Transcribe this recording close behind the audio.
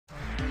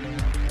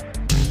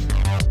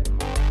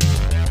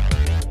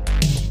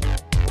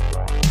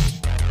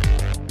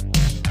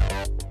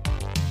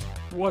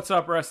What's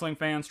up, wrestling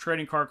fans,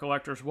 trading card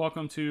collectors?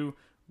 Welcome to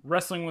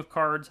Wrestling with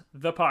Cards,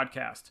 the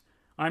podcast.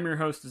 I'm your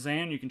host,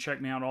 Zan. You can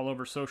check me out all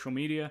over social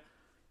media.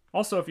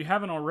 Also, if you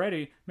haven't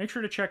already, make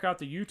sure to check out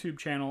the YouTube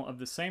channel of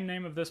the same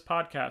name of this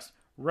podcast,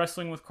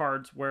 Wrestling with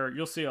Cards, where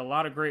you'll see a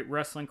lot of great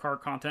wrestling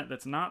card content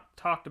that's not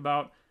talked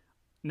about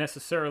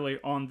necessarily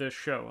on this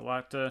show. I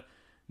like to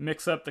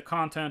mix up the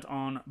content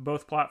on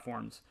both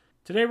platforms.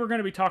 Today we're going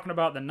to be talking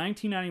about the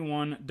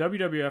 1991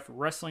 WWF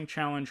Wrestling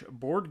Challenge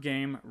board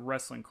game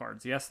wrestling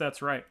cards. Yes,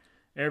 that's right.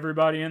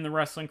 Everybody in the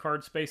wrestling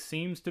card space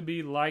seems to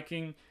be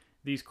liking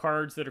these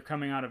cards that are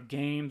coming out of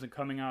games and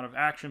coming out of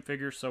action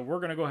figures, so we're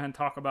going to go ahead and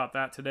talk about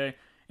that today,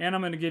 and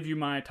I'm going to give you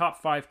my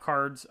top 5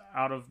 cards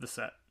out of the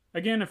set.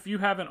 Again, if you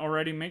haven't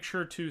already, make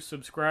sure to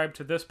subscribe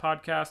to this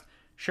podcast,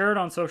 share it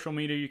on social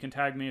media, you can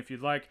tag me if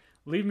you'd like,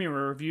 leave me a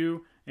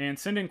review, and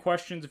send in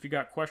questions if you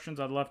got questions,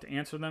 I'd love to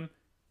answer them.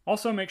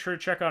 Also, make sure to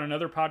check out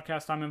another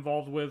podcast I'm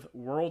involved with,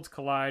 Worlds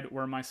Collide,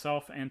 where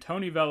myself and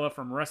Tony Vella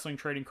from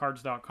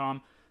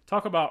WrestlingTradingCards.com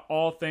talk about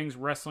all things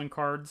wrestling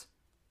cards.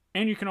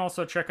 And you can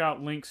also check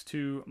out links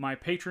to my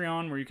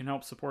Patreon, where you can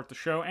help support the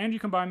show. And you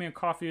can buy me a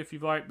coffee if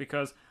you'd like,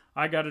 because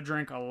I got to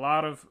drink a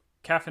lot of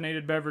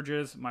caffeinated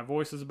beverages. My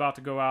voice is about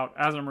to go out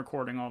as I'm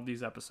recording all of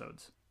these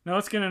episodes. Now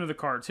let's get into the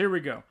cards. Here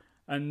we go.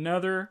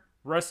 Another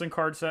wrestling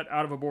card set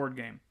out of a board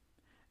game.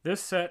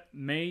 This set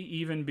may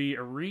even be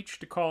a reach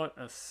to call it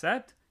a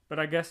set, but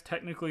I guess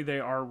technically they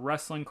are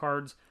wrestling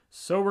cards,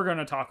 so we're going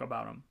to talk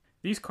about them.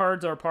 These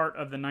cards are part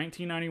of the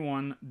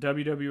 1991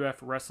 WWF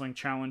Wrestling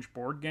Challenge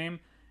board game.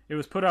 It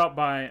was put out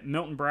by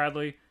Milton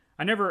Bradley.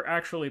 I never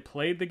actually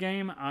played the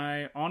game.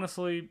 I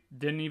honestly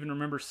didn't even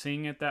remember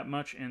seeing it that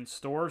much in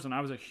stores, and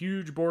I was a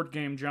huge board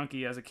game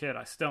junkie as a kid.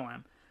 I still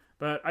am.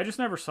 But I just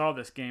never saw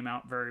this game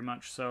out very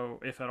much, so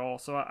if at all,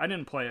 so I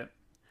didn't play it.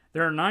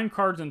 There are 9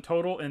 cards in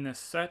total in this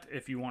set,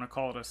 if you want to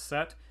call it a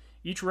set,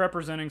 each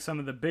representing some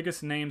of the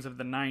biggest names of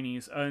the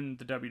 90s in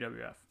the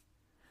WWF.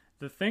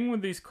 The thing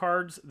with these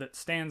cards that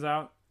stands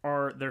out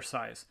are their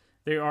size.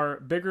 They are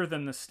bigger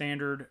than the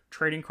standard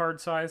trading card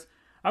size.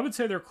 I would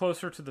say they're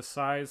closer to the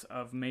size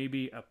of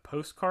maybe a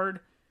postcard.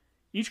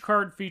 Each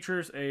card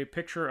features a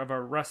picture of a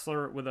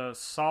wrestler with a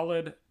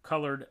solid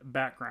colored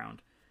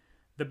background.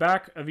 The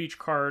back of each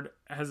card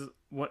has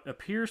what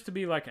appears to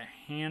be like a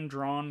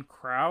hand-drawn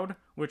crowd,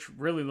 which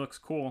really looks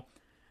cool.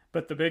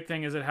 But the big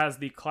thing is it has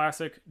the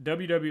classic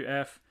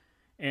WWF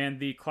and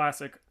the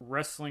classic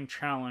Wrestling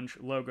Challenge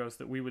logos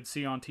that we would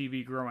see on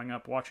TV growing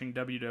up watching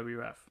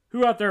WWF.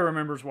 Who out there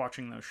remembers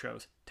watching those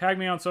shows? Tag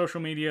me on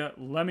social media.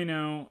 Let me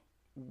know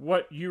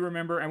what you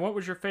remember and what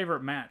was your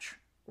favorite match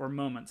or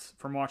moments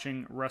from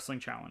watching Wrestling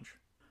Challenge.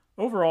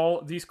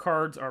 Overall, these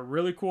cards are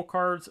really cool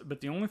cards,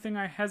 but the only thing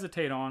I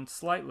hesitate on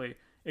slightly,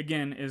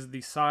 again, is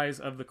the size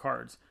of the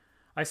cards.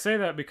 I say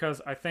that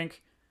because I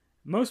think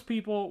most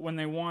people, when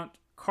they want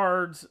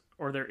cards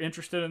or they're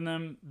interested in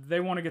them,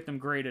 they want to get them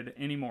graded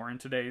anymore in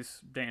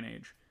today's day and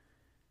age.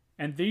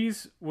 And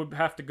these would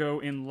have to go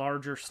in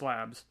larger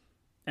slabs,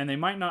 and they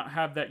might not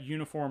have that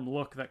uniform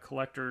look that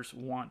collectors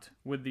want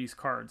with these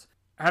cards.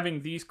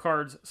 Having these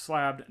cards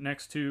slabbed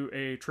next to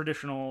a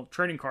traditional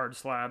trading card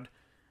slabbed,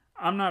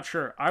 I'm not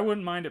sure. I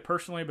wouldn't mind it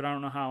personally, but I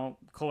don't know how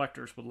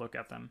collectors would look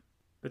at them.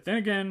 But then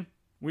again,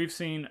 we've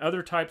seen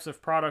other types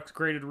of products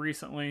graded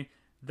recently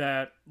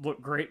that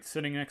look great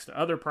sitting next to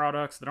other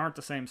products that aren't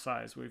the same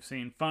size. We've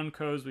seen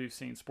Funkos, we've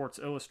seen Sports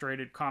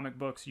Illustrated, comic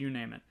books, you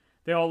name it.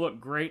 They all look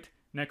great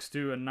next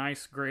to a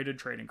nice graded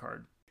trading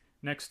card.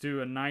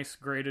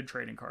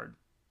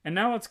 And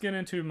now let's get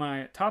into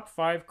my top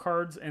 5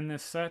 cards in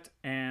this set,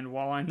 and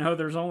while I know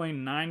there's only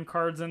 9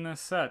 cards in this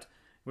set,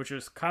 which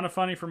is kind of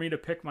funny for me to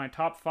pick my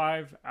top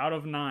 5 out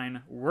of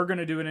 9, we're going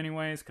to do it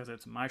anyways because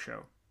it's my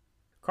show.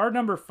 Card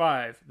number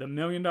 5, the $1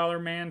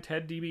 Million Man,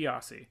 Ted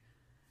DiBiase.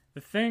 The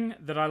thing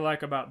that I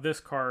like about this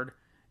card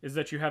is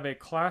that you have a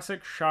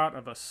classic shot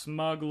of a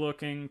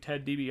smug-looking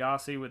Ted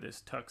DiBiase with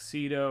his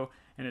tuxedo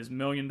and his $1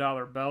 million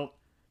belt,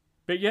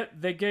 but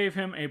yet they gave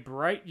him a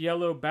bright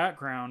yellow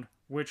background,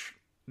 which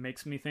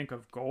makes me think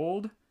of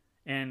gold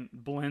and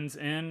blends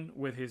in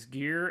with his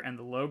gear and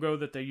the logo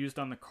that they used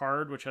on the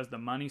card, which has the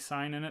money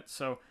sign in it.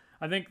 So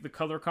I think the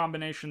color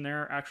combination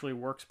there actually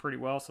works pretty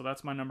well, so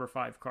that's my number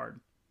 5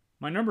 card.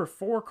 My number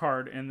 4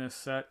 card in this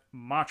set,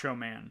 Macho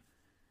Man.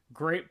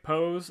 Great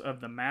pose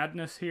of the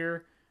madness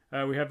here.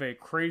 We have a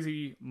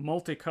crazy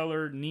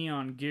multicolored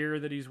neon gear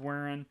that he's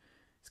wearing.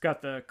 He's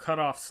got the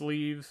cut-off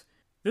sleeves.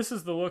 This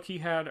is the look he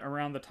had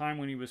around the time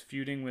when he was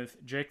feuding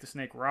with Jake the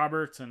Snake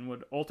Roberts and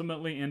would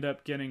ultimately end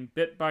up getting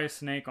bit by a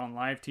snake on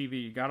live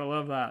TV. You gotta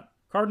love that.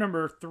 Card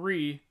number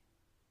 3.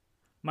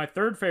 My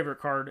third favorite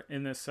card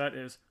in this set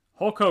is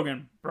Hulk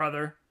Hogan,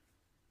 brother.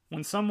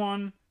 When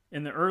someone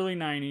in the early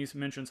 90s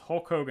mentions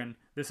Hulk Hogan,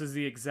 this is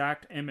the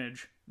exact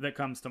image that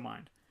comes to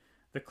mind.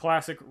 The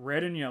classic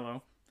red and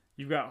yellow.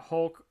 You've got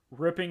Hulk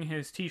ripping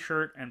his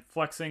t-shirt and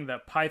flexing the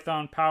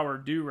Python Power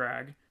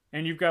do-rag.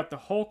 And you've got the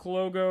Hulk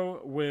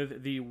logo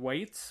with the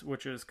weights,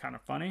 which is kind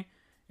of funny.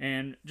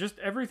 and just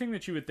everything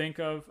that you would think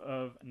of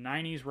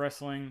 90s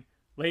wrestling,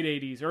 late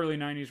 80s, early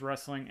 90s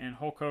wrestling, and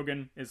Hulk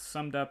Hogan is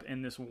summed up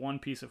in this one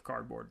piece of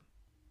cardboard.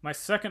 My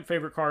second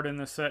favorite card in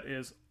this set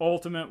is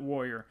Ultimate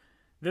Warrior.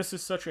 This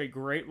is such a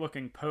great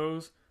looking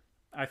pose.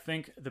 I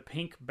think the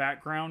pink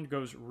background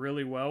goes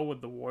really well with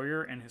the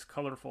Warrior and his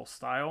colorful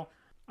style.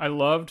 I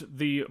loved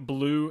the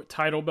blue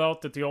title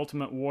belt that the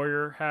Ultimate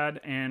Warrior had,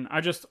 and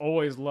I just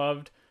always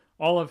loved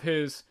all of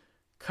his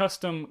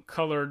custom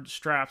colored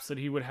straps that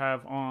he would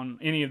have on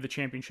any of the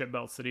championship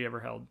belts that he ever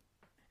held.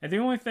 And the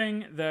only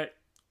thing that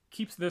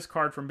keeps this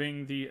card from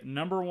being the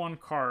number one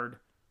card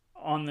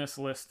on this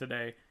list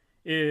today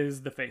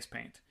is the face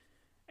paint.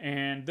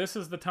 And this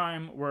is the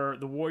time where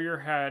the Warrior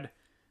had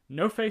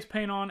no face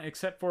paint on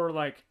except for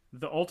like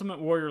the Ultimate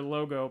Warrior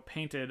logo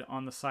painted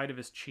on the side of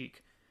his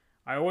cheek.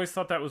 I always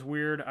thought that was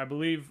weird. I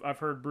believe I've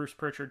heard Bruce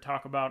Pritchard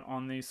talk about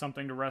on the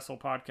Something to Wrestle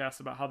podcast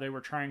about how they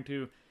were trying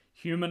to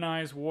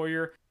humanize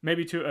Warrior,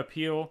 maybe to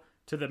appeal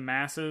to the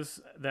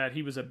masses that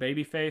he was a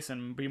babyface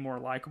and be more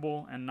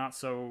likable and not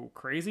so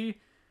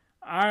crazy.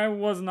 I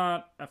was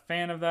not a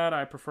fan of that.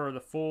 I prefer the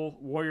full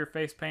Warrior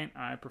face paint.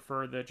 I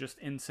prefer the just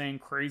insane,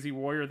 crazy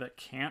Warrior that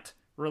can't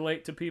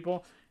relate to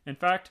people. In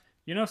fact,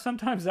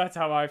 sometimes that's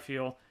how I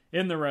feel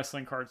in the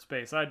wrestling card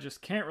space. I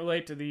just can't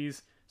relate to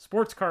these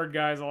sports card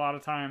guys a lot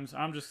of times.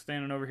 I'm just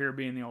standing over here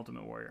being the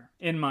Ultimate Warrior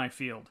in my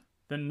field.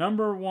 The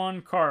number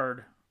one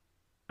card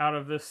out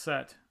of this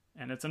set,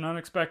 and it's an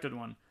unexpected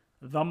one,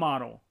 the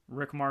Model,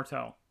 Rick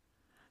Martel.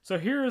 So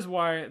here is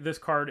why this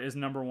card is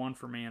number one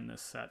for me in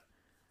this set.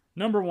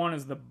 Number one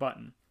is the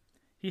button.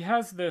 He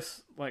has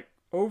this like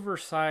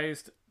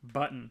oversized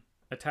button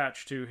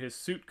attached to his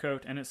suit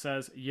coat, and it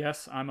says,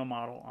 "Yes, I'm a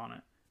model" on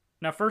it.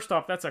 Now, first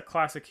off, that's a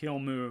classic heel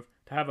move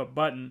to have a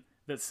button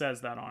that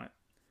says that on it.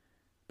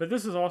 But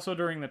this is also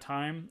during the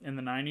time in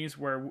the 90s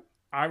where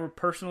I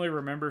personally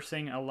remember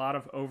seeing a lot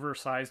of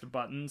oversized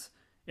buttons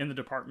in the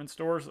department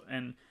stores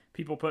and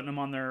people putting them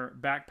on their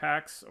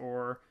backpacks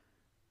or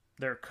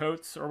their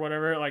coats or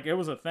whatever. Like, it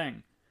was a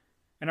thing.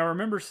 And I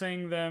remember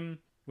seeing them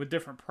with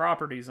different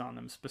properties on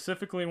them.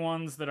 Specifically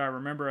ones that I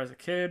remember as a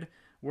kid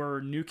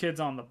were New Kids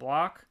on the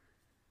Block.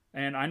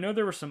 And I know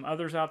there were some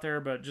others out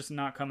there, but just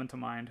not coming to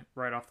mind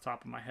right off the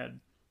top of my head.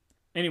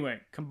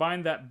 Anyway,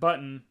 combine that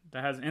button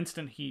that has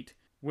instant heat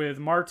with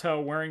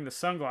Martel wearing the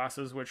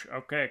sunglasses, which,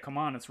 okay, come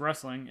on, it's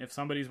wrestling. If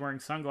somebody's wearing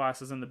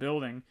sunglasses in the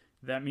building,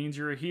 that means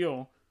you're a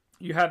heel.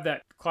 You have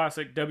that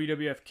classic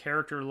WWF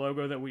character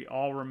logo that we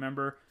all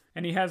remember.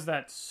 And he has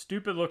that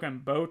stupid looking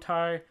bow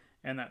tie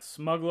and that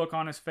smug look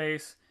on his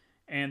face.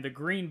 And the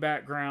green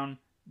background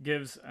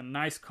gives a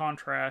nice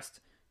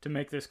contrast to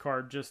make this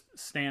card just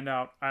stand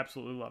out. I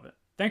absolutely love it.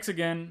 Thanks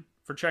again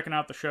for checking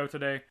out the show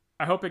today.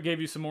 I hope it gave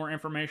you some more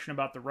information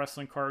about the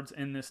wrestling cards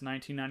in this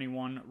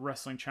 1991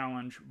 Wrestling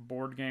Challenge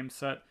board game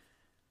set.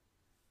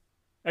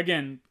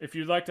 Again, if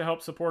you'd like to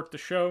help support the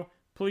show,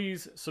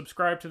 please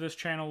subscribe to this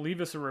channel,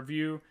 leave us a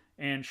review,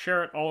 and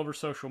share it all over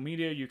social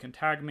media. You can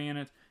tag me in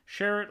it.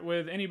 Share it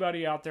with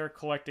anybody out there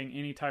collecting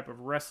any type of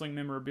wrestling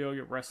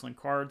memorabilia, wrestling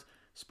cards,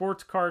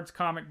 sports cards,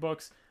 comic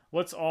books.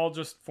 Let's all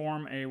just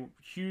form a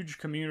huge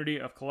community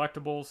of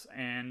collectibles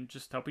and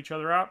just help each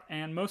other out.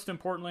 And most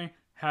importantly,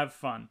 have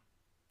fun.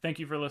 Thank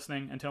you for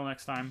listening. Until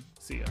next time,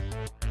 see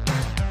ya.